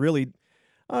points and really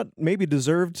maybe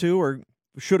deserved to or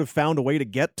should have found a way to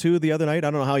get to the other night. I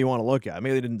don't know how you want to look at it.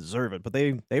 Maybe they didn't deserve it, but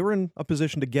they were in a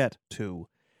position to get to.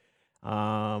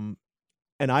 And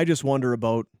I just wonder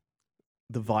about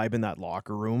the vibe in that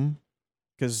locker room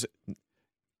because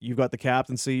you've got the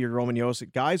captaincy, you're Roman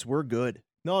Josi. Guys, we're good.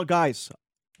 No, guys,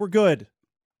 we're good.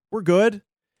 We're good.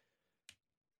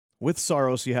 With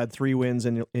Saros, you had 3 wins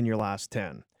in your last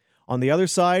 10. On the other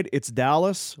side, it's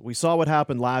Dallas. We saw what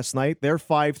happened last night. They're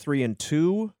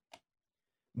 5-3-2.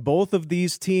 Both of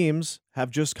these teams have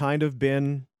just kind of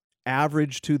been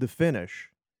average to the finish.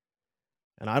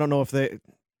 And I don't know if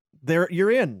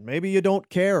you're in. Maybe you don't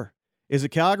care. Is it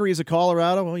Calgary? Is it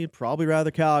Colorado? Well, you'd probably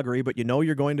rather Calgary, but you know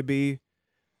you're going to be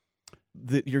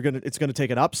it's going to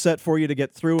take an upset for you to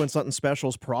get through, and something special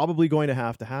is probably going to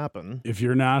have to happen. If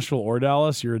you're Nashville or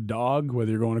Dallas, you're a dog,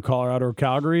 whether you're going to Colorado or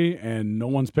Calgary, and no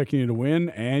one's picking you to win,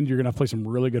 and you're going to have to play some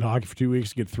really good hockey for 2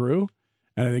 weeks to get through.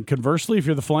 And I think conversely, if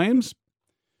you're the Flames,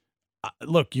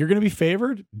 look, you're going to be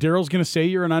favored. Daryl's going to say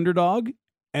you're an underdog,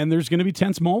 and there's going to be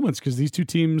tense moments because these two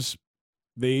teams,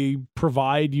 they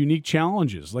provide unique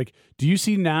challenges. Like, do you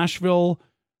see Nashville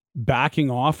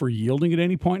backing off or yielding at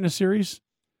any point in a series?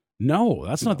 No,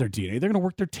 that's not their DNA. They're going to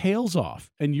work their tails off,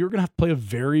 and you're going to have to play a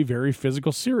very, very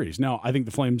physical series. Now, I think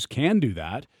the Flames can do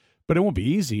that, but it won't be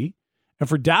easy. And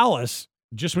for Dallas,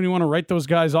 just when you want to write those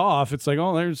guys off, it's like,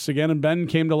 oh, there's Seguin and Ben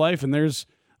came to life, and there's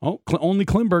only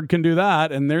Klingberg can do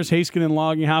that, and there's Heiskanen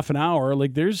logging half an hour.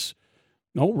 Like there's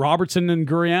Robertson and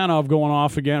Gurianov going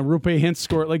off again. Rupe Hintz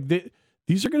score. Like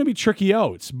these are going to be tricky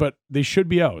outs, but they should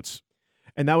be outs.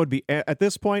 And that would be, at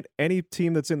this point, any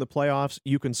team that's in the playoffs,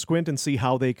 you can squint and see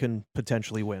how they can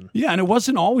potentially win. Yeah, and it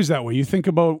wasn't always that way. You think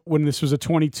about when this was a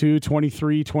 22,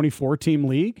 23, 24-team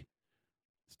league.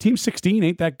 Team 16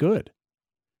 ain't that good.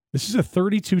 This is a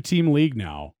 32-team league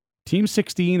now. Team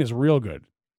 16 is real good.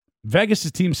 Vegas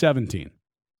is Team 17,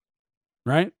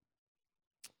 right?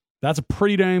 That's a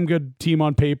pretty damn good team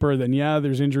on paper. Then, yeah,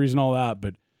 there's injuries and all that,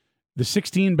 but the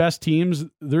 16 best teams,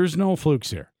 there's no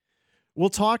flukes here. We'll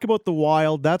talk about the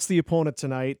Wild. That's the opponent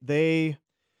tonight. They're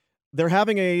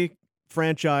having a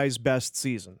franchise best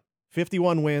season.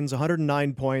 51 wins,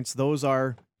 109 points. Those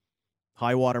are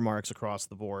high water marks across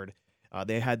the board.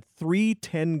 They had 3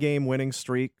 10-game winning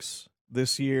streaks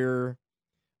this year.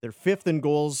 They're 5th in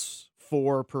goals,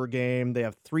 4 per game. They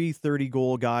have 3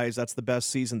 30-goal guys. That's the best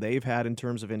season they've had in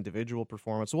terms of individual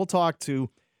performance. So we'll talk to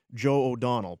Joe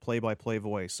O'Donnell, play-by-play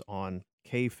voice on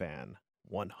KFan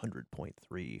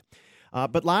 100.3.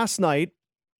 But last night,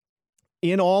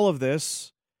 in all of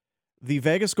this, the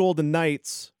Vegas Golden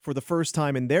Knights, for the first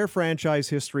time in their franchise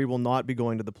history, will not be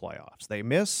going to the playoffs. They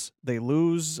miss, they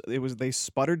lose. They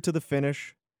sputtered to the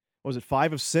finish. What was it,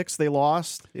 5 of 6 they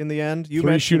lost in the end? 3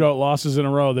 shootout losses in a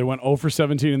row. They went 0 for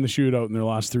 17 in the shootout in their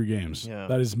last 3 games. Yeah.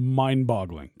 That is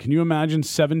mind-boggling. Can you imagine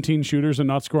 17 shooters and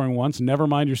not scoring once? Never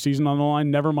mind your season on the line.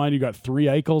 Never mind you got 3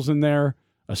 Eichels in there,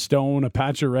 a Stone, a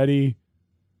Pacioretty.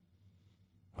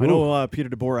 I know Peter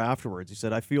DeBoer afterwards. He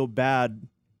said, "I feel bad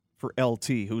for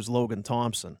LT, who's Logan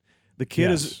Thompson. The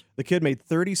kid made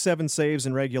 37 saves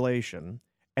in regulation,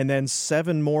 and then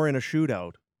 7 more in a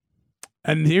shootout."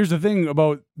 And here's the thing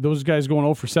about those guys going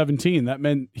 0 for 17. That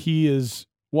meant he is,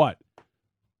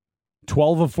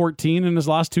 12 of 14 in his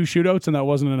last 2 shootouts, and that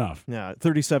wasn't enough. Yeah,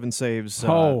 37 saves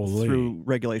through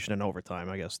regulation and overtime,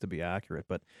 I guess, to be accurate.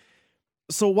 But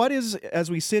so what is,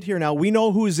 as we sit here now, we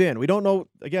know who's in. We don't know,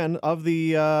 again, of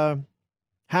the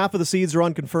half of the seeds are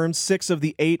unconfirmed. 6 of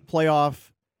the 8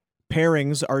 playoff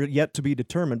pairings are yet to be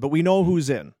determined, but we know who's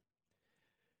in.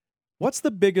 What's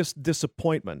the biggest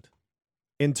disappointment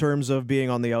in terms of being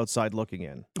on the outside looking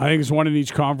in? I think it's one in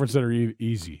each conference that are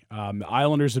easy. The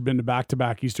Islanders have been to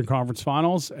back-to-back Eastern Conference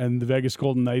Finals, and the Vegas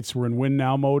Golden Knights were in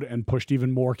win-now mode and pushed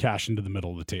even more cash into the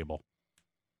middle of the table.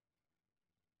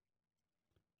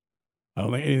 I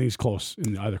don't think anything's close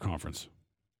in either conference.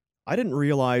 I didn't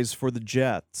realize for the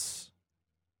Jets,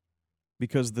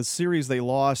 because the series they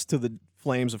lost to the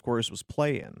Flames, of course, was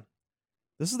play-in.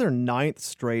 This is their 9th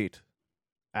straight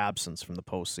absence from the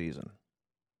postseason.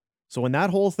 So when that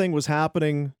whole thing was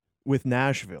happening with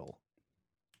Nashville,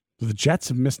 The Jets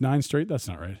have missed 9 straight? That's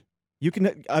not right. you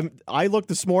can. I looked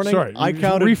this morning. Sorry, I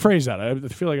counted. Rephrase that. I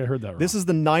feel like I heard that wrong. This is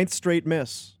the 9th straight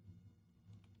miss.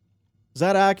 Is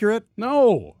that accurate?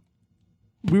 No.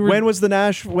 When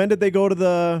did they go to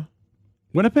the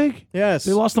Winnipeg? Yes.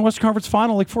 They lost in the Western Conference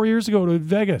Final like 4 years ago to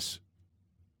Vegas.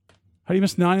 How do you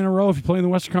miss 9 in a row if you play in the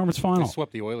Western Conference Final? They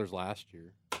swept the Oilers last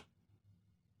year.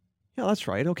 Yeah, that's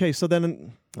right. Okay, so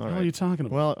then all What right. are you talking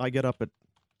about? Well, I get up at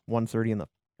 1:30 in the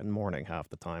morning half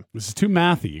the time. This is too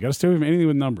mathy. You got to stay with anything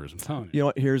with numbers. I'm telling you. You know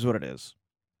what? Here's what it is.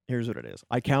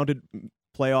 I counted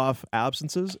playoff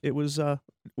absences. It was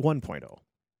 1.0.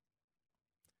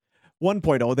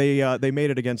 1.0. They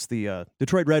made it against the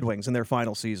Detroit Red Wings in their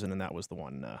final season, and that was the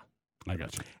one. I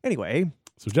got you. Anyway.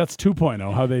 So Jets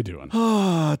 2.0. How they doing?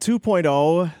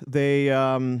 2.0.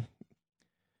 They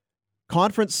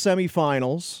conference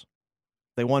semifinals.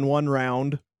 They won 1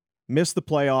 round, missed the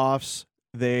playoffs.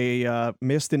 They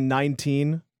missed in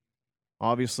 19,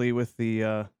 obviously with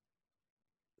the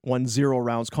 1-0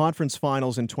 rounds. Conference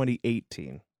finals in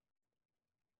 2018.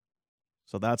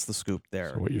 So that's the scoop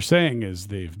there. So what you're saying is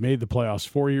they've made the playoffs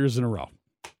 4 years in a row.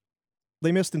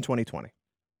 They missed in 2020.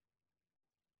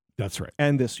 That's right.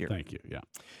 And this year. Thank you. Yeah.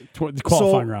 The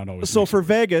qualifying round always. So for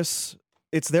Vegas,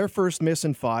 it's their first miss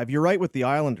in 5. You're right with the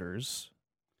Islanders.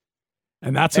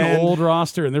 And that's an old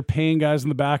roster, and they're paying guys in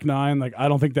the back 9. Like, I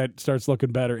don't think that starts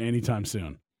looking better anytime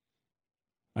soon.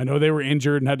 I know they were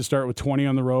injured and had to start with 20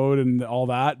 on the road and all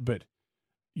that, but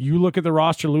you look at the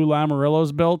roster Lou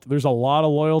Lamoriello's built, there's a lot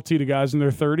of loyalty to guys in their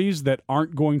 30s that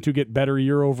aren't going to get better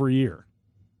year over year.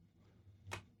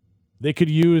 They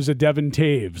could use a Devin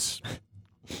Taves.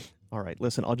 All right,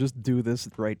 listen, I'll just do this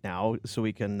right now so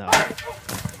we can...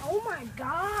 Oh, my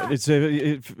God.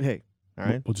 Hey, all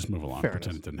right? We'll just move along. Fairness.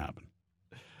 Pretend it didn't happen.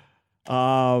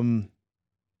 Um,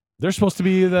 They're supposed to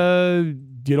be you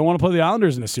don't want to play the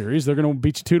Islanders in a series. They're going to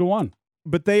beat you 2-1.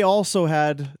 But they also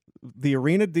had the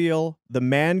arena deal, the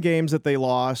man games that they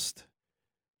lost.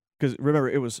 Because remember,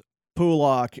 it was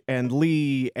Pulak and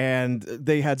Lee, and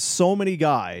they had so many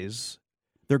guys.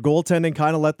 Their goaltending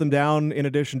kind of let them down in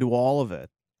addition to all of it.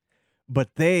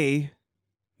 But they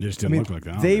just didn't look like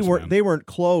that. They weren't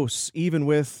close, even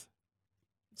with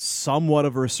somewhat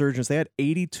of a resurgence. They had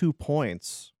 82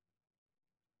 points.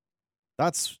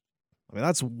 That's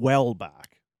well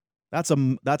back. That's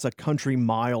a country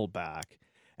mile back.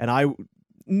 And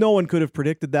no one could have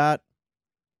predicted that.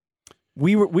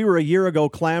 We were a year ago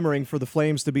clamoring for the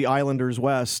Flames to be Islanders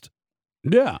West.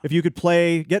 Yeah. If you could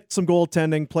get some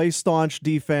goaltending, play staunch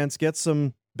defense, get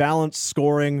some balanced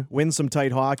scoring, win some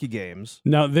tight hockey games.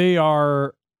 Now, they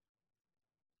are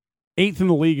 8th in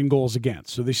the league in goals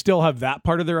against, so they still have that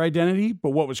part of their identity,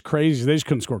 but what was crazy is they just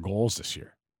couldn't score goals this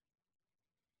year.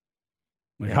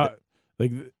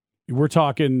 We're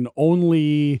talking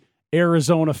only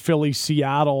Arizona, Philly,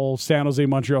 Seattle, San Jose,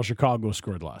 Montreal, Chicago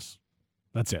scored less.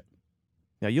 That's it.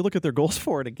 Yeah, you look at their goals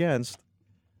for and against.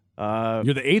 You're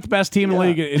the 8th best team in the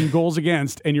league in goals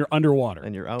against, and you're underwater.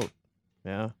 And you're out.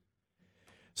 Yeah.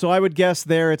 So I would guess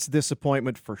there it's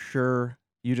disappointment for sure.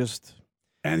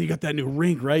 And you got that new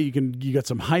rink, right? You got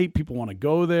some hype. People want to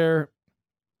go there.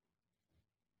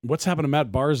 What's happened to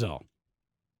Matt Barzal?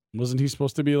 Wasn't he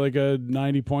supposed to be like a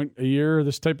 90-point a year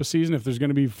this type of season? If there's going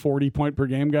to be 40-point per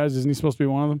game guys, isn't he supposed to be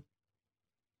one of them?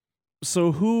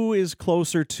 So who is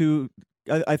closer to,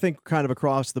 I think kind of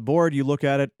across the board, you look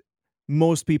at it,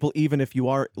 most people, even if you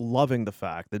are loving the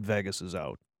fact that Vegas is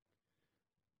out,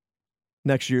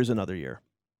 next year's another year.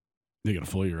 They get a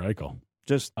full year Eichel.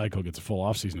 Eichel gets a full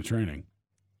offseason of training.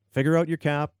 Figure out your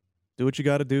cap, do what you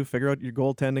got to do, figure out your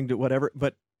goaltending, do whatever,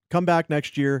 but come back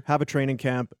next year, have a training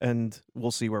camp, and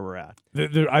we'll see where we're at.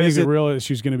 I think the real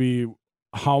issue is going to be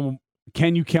how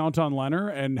can you count on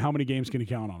Leonard and how many games can you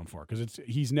count on him for? Because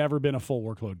he's never been a full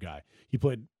workload guy. He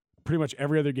played pretty much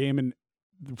every other game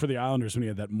for the Islanders when he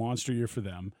had that monster year for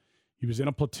them. He was in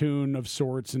a platoon of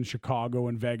sorts in Chicago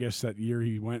and Vegas that year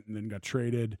he went and then got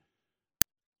traded.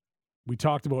 We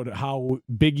talked about how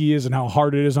big he is and how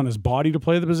hard it is on his body to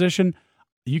play the position.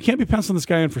 You can't be penciling this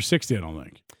guy in for 60, I don't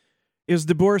think. Is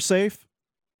DeBoer safe?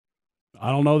 I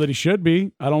don't know that he should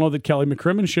be. I don't know that Kelly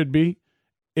McCrimmon should be.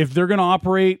 If they're going to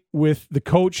operate with the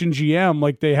coach and GM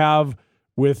like they have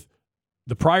with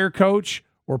the prior coach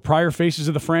or prior faces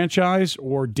of the franchise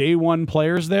or day one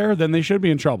players there, then they should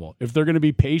be in trouble. If they're going to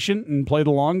be patient and play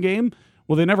the long game,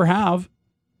 well, they never have.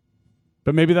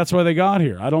 But maybe that's why they got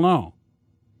here. I don't know.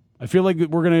 I feel like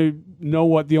we're going to know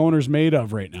what the owner's made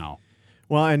of right now.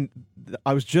 Well, and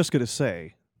I was just going to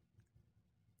say,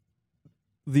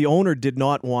 the owner did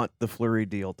not want the Fleury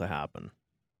deal to happen.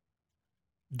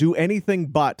 Do anything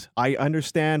but. I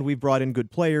understand we've brought in good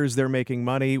players. They're making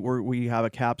money. We have a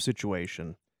cap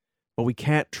situation. But we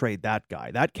can't trade that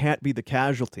guy. That can't be the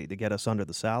casualty to get us under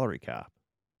the salary cap.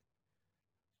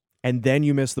 And then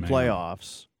you miss the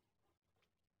playoffs.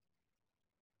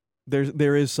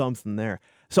 There is something there.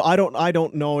 So I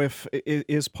don't know if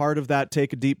is part of that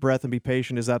take a deep breath and be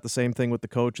patient. Is that the same thing with the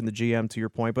coach and the GM to your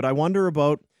point? But I wonder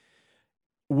about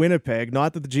Winnipeg.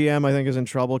 Not that the GM I think is in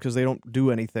trouble because they don't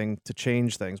do anything to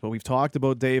change things. But we've talked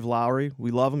about Dave Lowry. We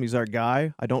love him. He's our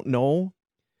guy. I don't know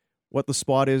what the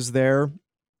spot is there.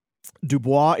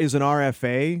 Dubois is an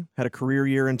RFA. Had a career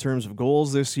year in terms of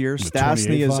goals this year.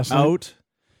 Stastny is out.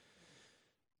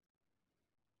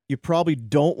 You probably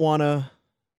don't want to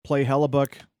play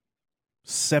Hellebuck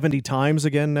 70 times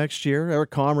again next year. Eric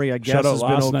Comrie, I guess, has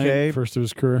been okay. Night, first of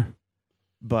his career.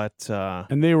 But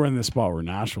and they were in the spot where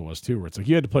Nashville was too, where it's like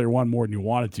you had to play one more than you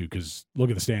wanted to because look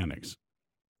at the standings.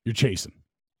 You're chasing.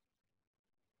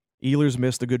 Ehlers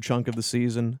missed a good chunk of the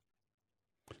season.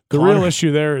 The real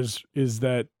issue there is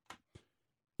that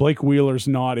Blake Wheeler's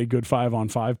not a good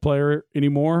 5-on-5 player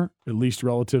anymore, at least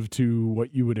relative to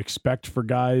what you would expect for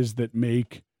guys that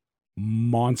make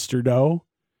monster dough.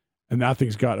 And that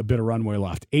thing's got a bit of runway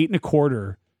left.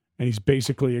 8.25, and he's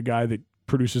basically a guy that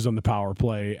produces on the power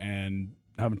play and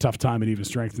having a tough time at even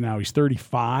strength now. He's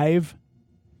 35.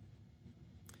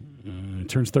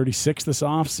 Turns 36 this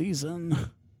offseason.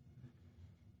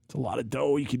 It's a lot of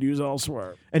dough you could use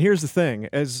elsewhere. And here's the thing,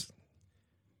 as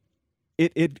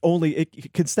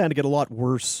it can stand to get a lot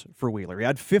worse for Wheeler. He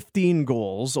had 15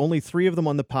 goals, only 3 of them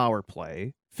on the power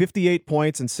play, 58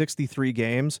 points in 63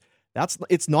 games.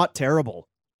 It's not terrible.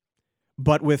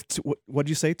 But with, what did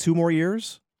you say, 2 more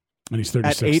years? And he's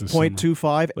 36 at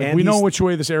 8.25. And we know which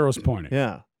way this arrow's pointing.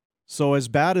 Yeah. So as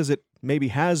bad as it maybe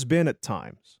has been at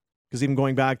times, because even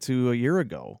going back to a year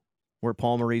ago where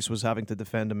Paul Maurice was having to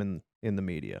defend him in the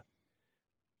media,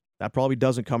 That probably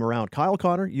doesn't come around. Kyle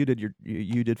Connor, you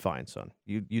did fine, son.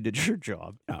 You did your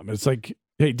job. Yeah, but it's like,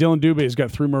 hey, Dylan Dubé's got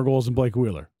 3 more goals than Blake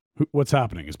Wheeler. What's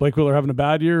happening? Is Blake Wheeler having a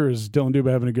bad year, or is Dylan Dubé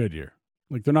having a good year?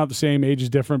 Like, they're not the same. Age is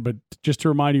different, but just to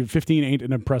remind you, 15 ain't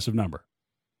an impressive number.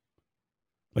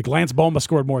 Like, Lance Boma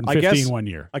scored more than 15 one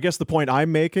year. I guess the point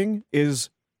I'm making is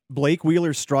Blake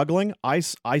Wheeler struggling. I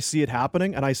see it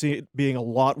happening, and I see it being a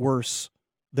lot worse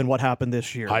than what happened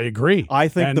this year. I agree. I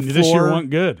think and the this floor, year went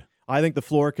good. I think the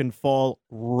floor can fall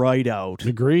right out.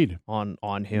 Agreed. On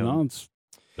him. No, it's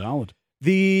valid.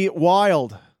 The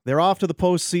Wild, they're off to the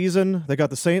postseason. They got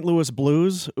the St. Louis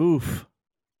Blues. Oof.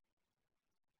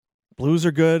 Blues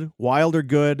are good. Wild are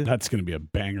good. That's going to be a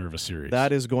banger of a series.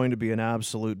 That is going to be an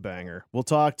absolute banger. We'll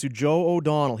talk to Joe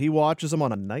O'Donnell. He watches them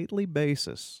on a nightly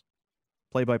basis.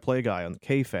 Play-by-play guy on the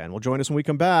K-Fan. Will join us when we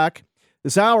come back.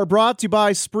 This hour brought to you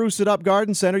by Spruce It Up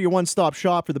Garden Center, your one-stop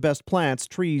shop for the best plants,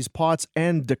 trees, pots,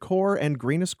 and decor and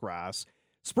greenest grass.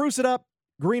 Spruce it up,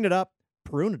 green it up,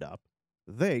 prune it up.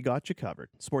 They got you covered.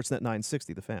 Sportsnet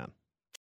 960, The Fan.